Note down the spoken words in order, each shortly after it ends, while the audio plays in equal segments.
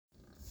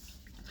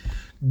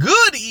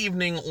Good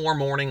evening or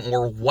morning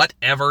or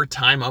whatever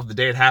time of the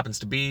day it happens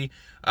to be.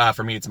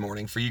 For me, it's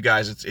morning. For you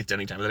guys, it's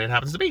any time of the day it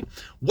happens to be.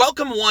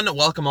 Welcome one,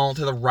 welcome all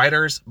to the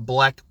Writer's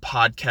Black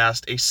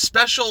podcast, a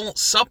special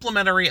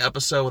supplementary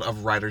episode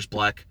of Writer's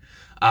Black.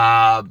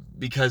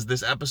 Because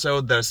this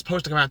episode that is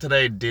supposed to come out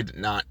today did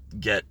not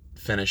get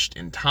finished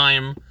in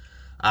time.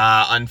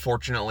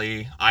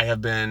 Unfortunately, I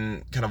have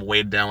been kind of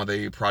weighed down with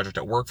a project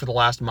at work for the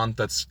last month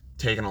that's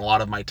taken a lot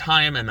of my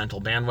time and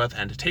mental bandwidth,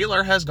 and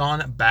Taylor has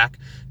gone back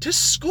to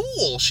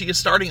school. She is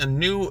starting a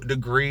new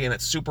degree, and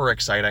it's super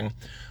exciting.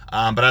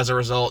 But as a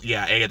result,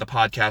 A, the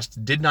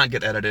podcast did not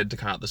get edited to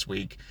come out this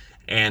week,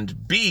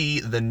 and B,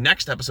 the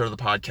next episode of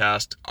the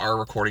podcast, our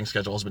recording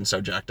schedule has been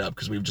so jacked up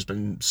because we've just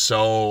been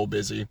so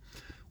busy.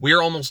 We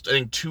are almost,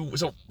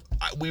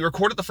 we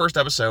recorded the first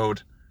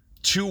episode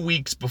 2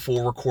 weeks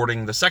before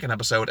recording the second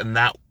episode, and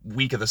that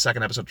week of the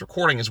second episode's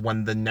recording is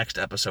when the next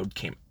episode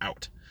came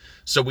out.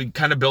 So we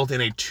kind of built in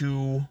a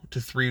 2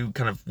 to 3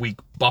 kind of week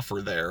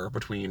buffer there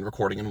between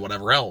recording and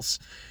whatever else.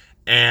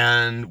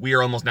 And we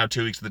are almost now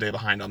 2 weeks of the day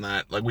behind on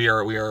that. Like we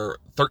are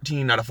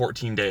 13 out of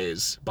 14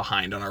 days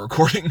behind on our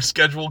recording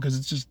schedule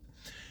because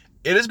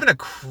it has been a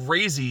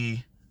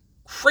crazy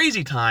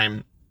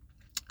time.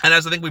 And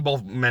as I think we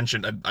both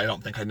mentioned, I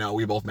don't think I know,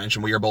 we both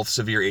mentioned we are both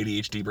severe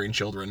ADHD brain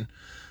children.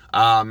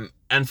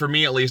 And for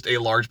me, at least, a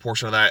large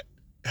portion of that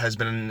has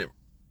been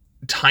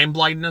time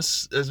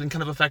blindness has been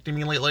kind of affecting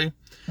me lately.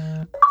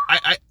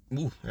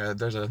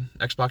 There's a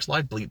Xbox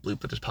Live bleep bloop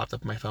that just popped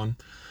up on my phone.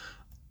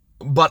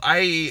 But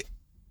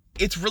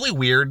it's really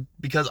weird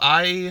because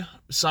I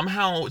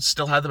somehow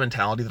still have the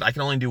mentality that I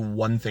can only do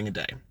one thing a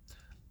day.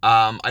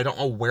 I don't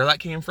know where that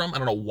came from. I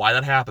don't know why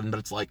that happened, but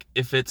it's like,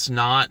 if it's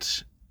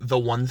not the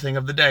one thing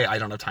of the day, I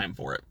don't have time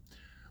for it.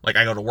 Like,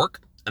 I go to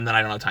work, and then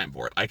I don't have time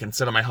for it. I can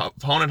sit on my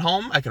phone at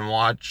home, I can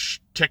watch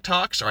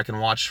TikToks, or I can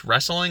watch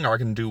wrestling, or I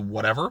can do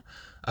whatever.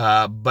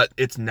 But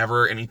it's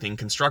never anything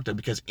constructive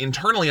because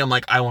internally I'm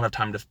like, I won't have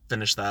time to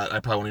finish that. I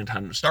probably won't have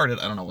time to start it.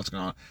 I don't know what's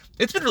going on.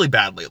 It's been really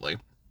bad lately.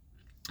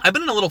 I've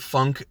been in a little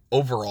funk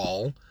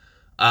overall.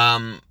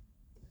 But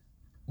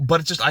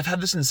it's just, I've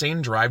had this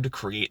insane drive to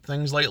create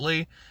things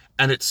lately,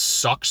 and it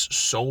sucks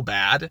so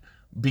bad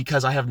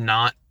because I have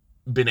not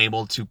been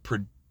able to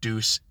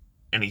produce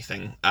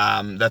anything.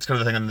 That's kind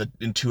of the thing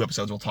in 2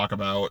 episodes we'll talk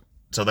about.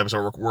 So the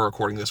episode we're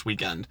recording this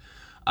weekend.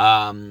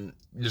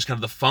 Just kind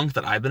of the funk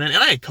that I've been in,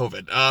 and I had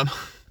COVID.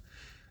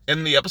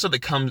 In the episode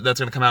that's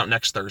going to come out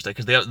next Thursday,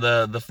 because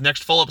the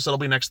next full episode will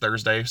be next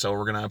Thursday, so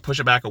we're going to push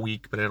it back a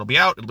week, but it'll be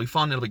out, it'll be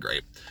fun, it'll be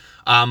great.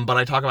 But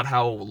I talk about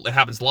how it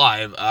happens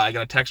live. I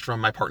got a text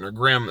from my partner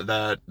Grim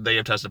that they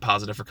have tested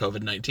positive for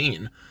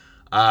COVID-19.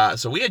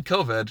 So we had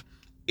COVID.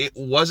 It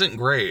wasn't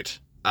great.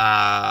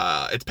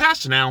 It's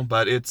passed now,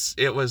 but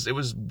it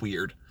was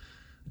weird.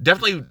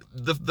 Definitely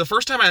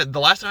the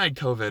last time I had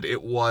COVID,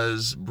 it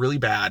was really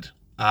bad.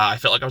 I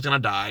felt like I was gonna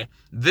die.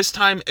 This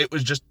time it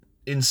was just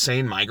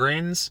insane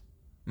migraines,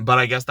 but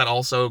I guess that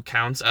also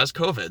counts as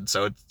COVID.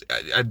 So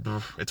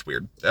it's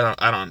weird. I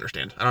don't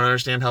understand. I don't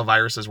understand how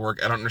viruses work.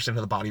 I don't understand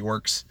how the body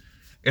works.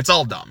 It's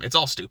all dumb. It's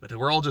all stupid.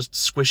 We're all just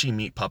squishy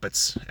meat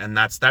puppets, and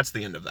that's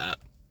the end of that.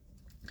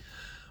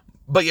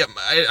 But yeah,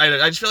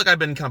 I just feel like I've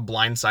been kind of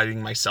blindsiding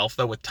myself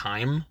though with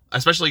time.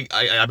 Especially,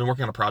 I've been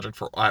working on a project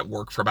at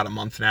work for about a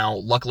month now.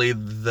 Luckily,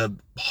 the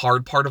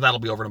hard part of that will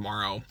be over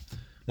tomorrow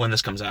when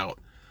this comes out.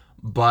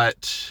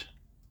 But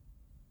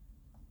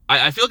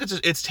I feel like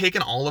it's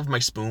taken all of my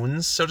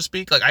spoons, so to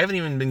speak. Like, I haven't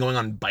even been going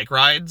on bike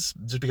rides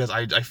just because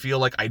I feel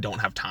like I don't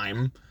have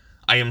time.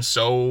 I am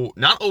so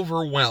not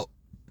overwhelmed,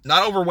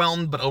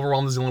 but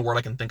overwhelmed is the only word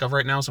I can think of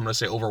right now. So I'm going to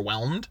say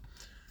overwhelmed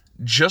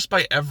just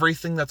by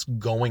everything that's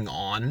going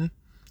on.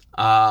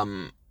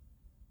 And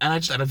I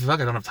feel like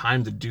I don't have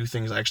time to do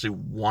things I actually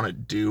want to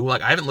do.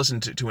 Like, I haven't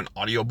listened to an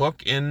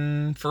audiobook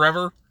in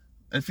forever.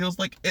 It feels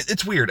like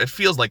it's weird. It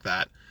feels like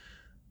that.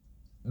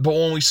 But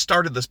when we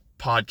started this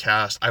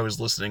podcast, I was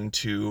listening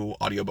to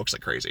audiobooks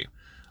like crazy.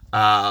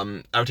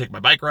 I would take my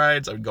bike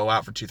rides. I would go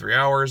out for 2-3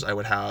 hours. I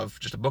would have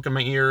just a book in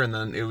my ear, and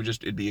then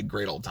it'd be a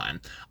great old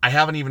time. I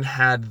haven't even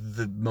had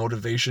the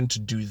motivation to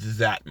do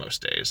that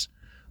most days,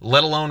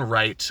 let alone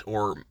write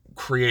or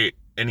create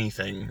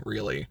anything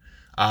really,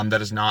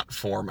 that is not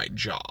for my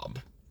job.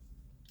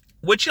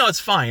 Which,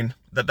 it's fine.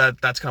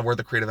 That's kind of where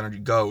the creative energy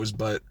goes,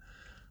 but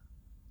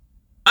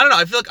I don't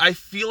know. I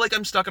feel like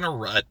I'm stuck in a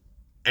rut.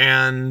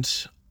 And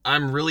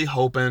I'm really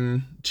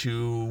hoping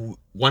to,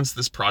 once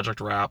this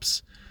project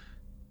wraps,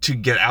 to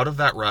get out of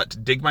that rut, to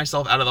dig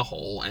myself out of the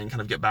hole and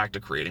kind of get back to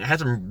creating. I had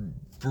some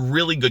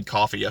really good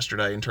coffee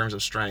yesterday in terms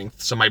of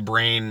strength. So my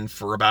brain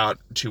for about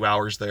 2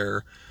 hours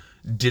there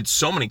did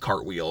so many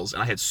cartwheels,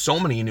 and I had so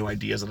many new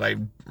ideas that I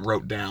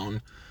wrote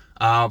down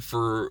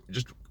for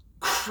just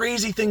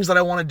crazy things that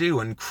I want to do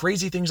and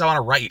crazy things I want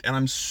to write. And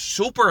I'm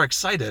super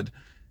excited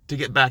to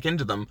get back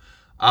into them.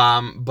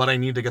 But I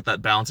need to get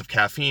that balance of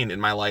caffeine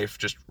in my life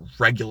just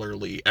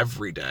regularly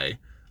every day.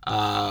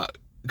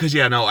 Cause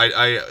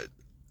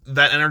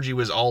that energy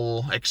was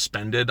all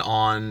expended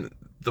on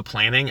the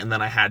planning, and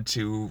then I had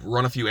to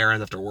run a few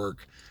errands after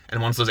work. And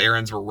once those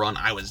errands were run,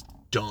 I was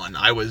done.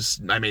 I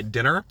made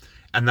dinner,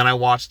 and then I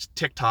watched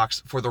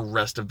TikToks for the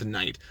rest of the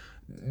night.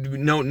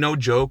 No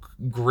joke.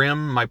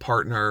 Grim, my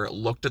partner,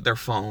 looked at their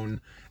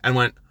phone and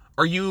went,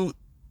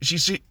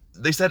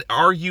 they said,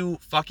 "Are you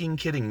fucking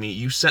kidding me?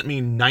 You sent me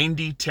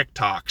 90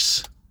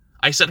 TikToks."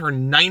 I sent her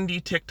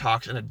 90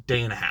 TikToks in a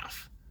day and a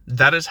half.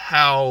 That is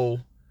how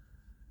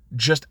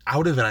just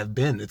out of it I've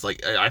been. It's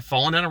like I've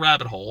fallen in a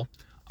rabbit hole.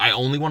 I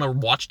only want to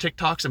watch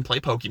TikToks and play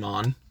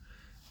Pokemon.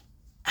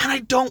 And I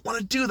don't want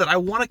to do that. I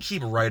want to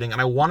keep writing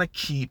and I want to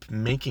keep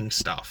making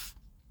stuff.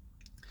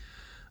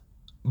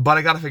 But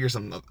I got to figure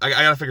some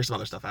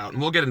other stuff out,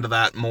 and we'll get into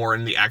that more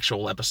in the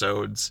actual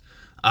episodes.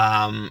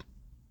 But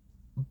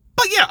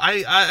yeah,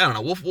 I don't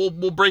know.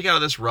 We'll break out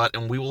of this rut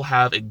and we will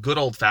have a good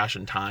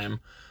old-fashioned time.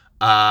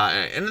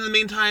 And in the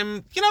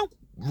meantime,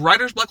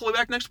 Writer's Block will be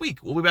back next week.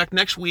 We'll be back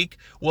next week.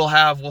 We'll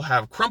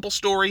have Crumple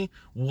Story.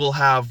 We'll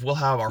have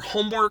our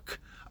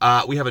homework.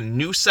 We have a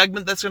new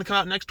segment that's going to come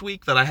out next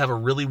week that I have a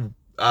really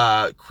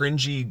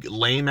cringy,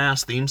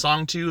 lame-ass theme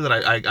song to that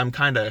I'm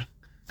kind of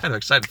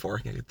excited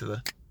for.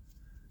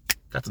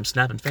 Got some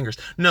snapping fingers.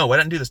 No, I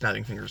didn't do the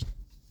snapping fingers.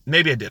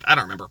 Maybe I did. I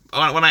don't remember.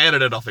 When I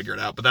edit it, I'll figure it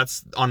out. But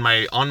that's on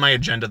my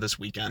agenda this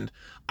weekend.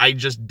 I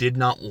just did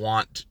not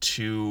want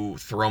to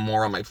throw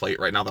more on my plate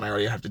right now than I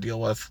already have to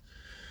deal with.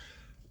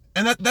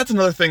 And that's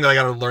another thing that I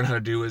got to learn how to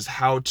do is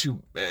how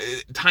to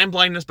time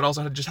blindness, but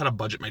also how to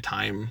budget my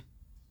time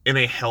in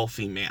a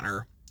healthy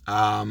manner.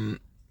 And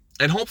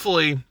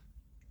hopefully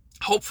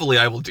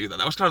I will do that.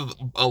 That was kind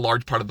of a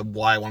large part of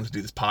why I wanted to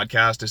do this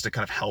podcast, is to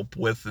kind of help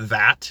with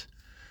that.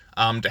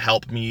 To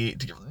help me,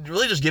 to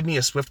really just give me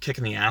a swift kick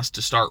in the ass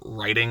to start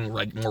writing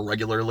more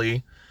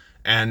regularly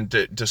and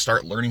to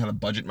start learning how to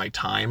budget my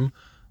time.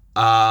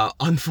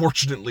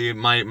 Unfortunately,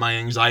 my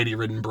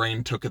anxiety-ridden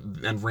brain took it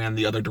and ran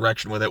the other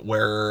direction with it,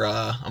 where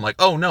I'm like,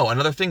 oh no,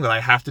 another thing that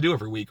I have to do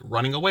every week,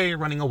 running away,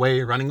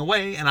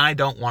 and I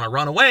don't want to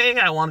run away.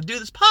 I want to do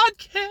this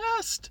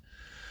podcast.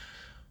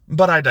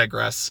 But I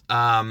digress.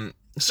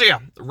 So yeah,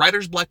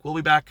 Writer's Block will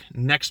be back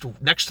next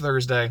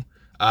Thursday.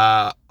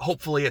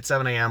 Hopefully at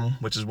 7 a.m.,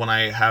 which is when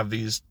I have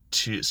these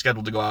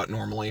scheduled to go out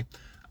normally.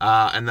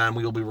 And then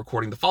we will be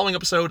recording the following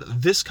episode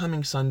this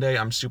coming Sunday.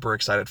 I'm super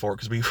excited for it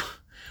because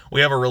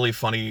we have a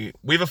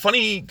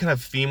funny kind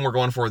of theme we're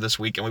going for this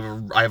week,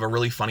 and I have a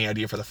really funny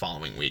idea for the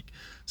following week.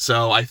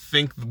 So I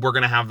think we're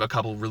going to have a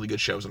couple really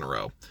good shows in a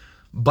row.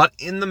 But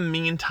in the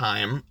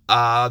meantime,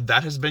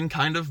 that has been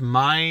kind of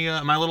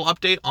my little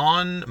update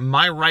on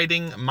my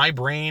writing, my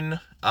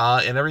brain,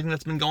 and everything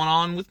that's been going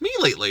on with me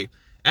lately.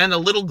 And a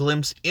little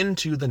glimpse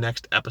into the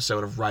next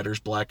episode of Writer's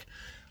Block.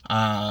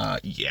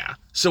 Yeah.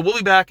 So we'll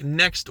be back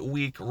next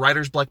week,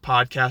 Writer's Block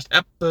Podcast,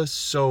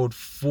 episode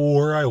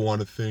 4, I want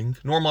to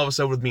think. Normal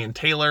episode with me and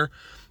Taylor.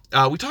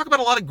 We talk about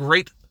a lot of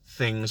great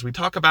things. We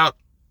talk about,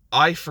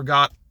 I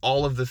forgot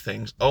all of the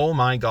things. Oh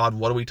my God,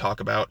 what do we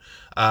talk about?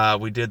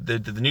 We did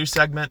the new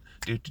segment.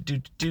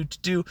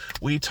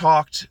 We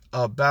talked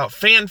about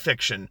fan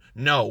fiction.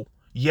 No.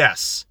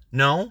 Yes.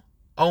 No.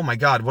 Oh my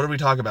God, what did we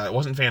talk about? It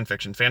wasn't fan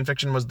fiction. Fan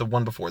fiction was the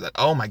one before that.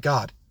 Oh my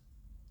God,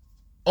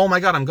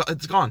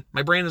 it's gone.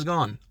 My brain is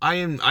gone.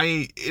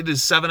 It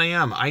is 7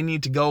 a.m. I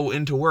need to go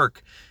into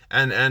work,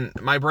 and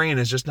my brain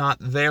is just not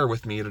there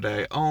with me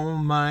today. Oh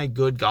my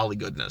good golly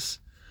goodness.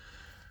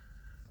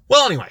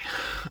 Well, anyway,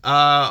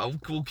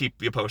 we'll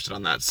keep you posted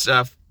on that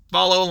stuff.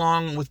 Follow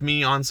along with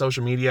me on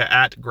social media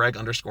at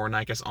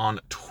Greg_Nikes on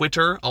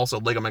Twitter. Also,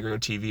 LegoMyGregO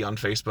TV on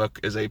Facebook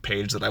is a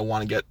page that I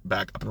want to get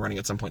back up and running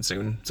at some point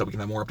soon, so we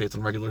can have more updates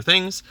on regular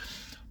things.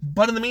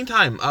 But in the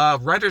meantime,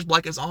 Writer's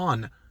Block is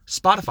on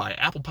Spotify,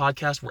 Apple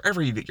Podcasts,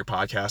 wherever you get your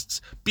podcasts.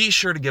 Be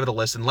sure to give it a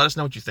listen. Let us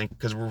know what you think,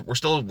 because we're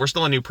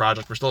still a new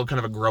project. We're still kind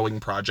of a growing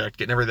project,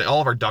 getting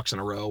all of our ducks in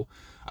a row.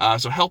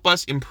 So help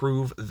us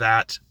improve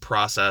that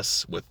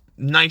process with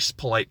nice,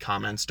 polite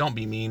comments. Don't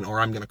be mean, or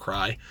I'm gonna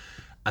cry.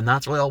 And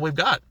that's really all we've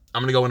got.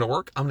 I'm going to go into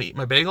work, I'm going to eat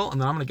my bagel,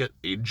 and then I'm going to get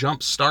a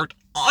jump start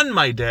on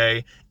my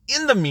day.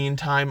 In the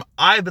meantime,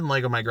 I've been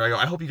LegoMyGregO.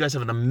 I hope you guys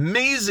have an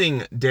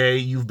amazing day.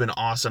 You've been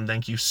awesome.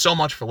 Thank you so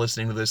much for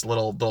listening to this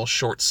little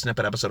short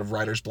snippet episode of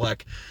Writer's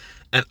Block.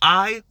 And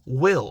I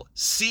will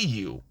see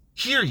you,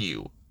 hear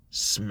you,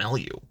 smell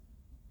you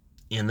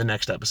in the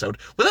next episode.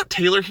 Without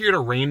Taylor here to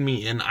rein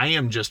me in, I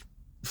am just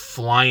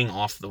flying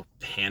off the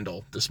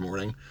handle this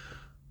morning.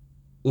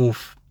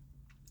 Oof.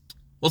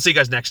 We'll see you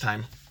guys next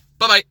time.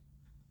 Bye-bye.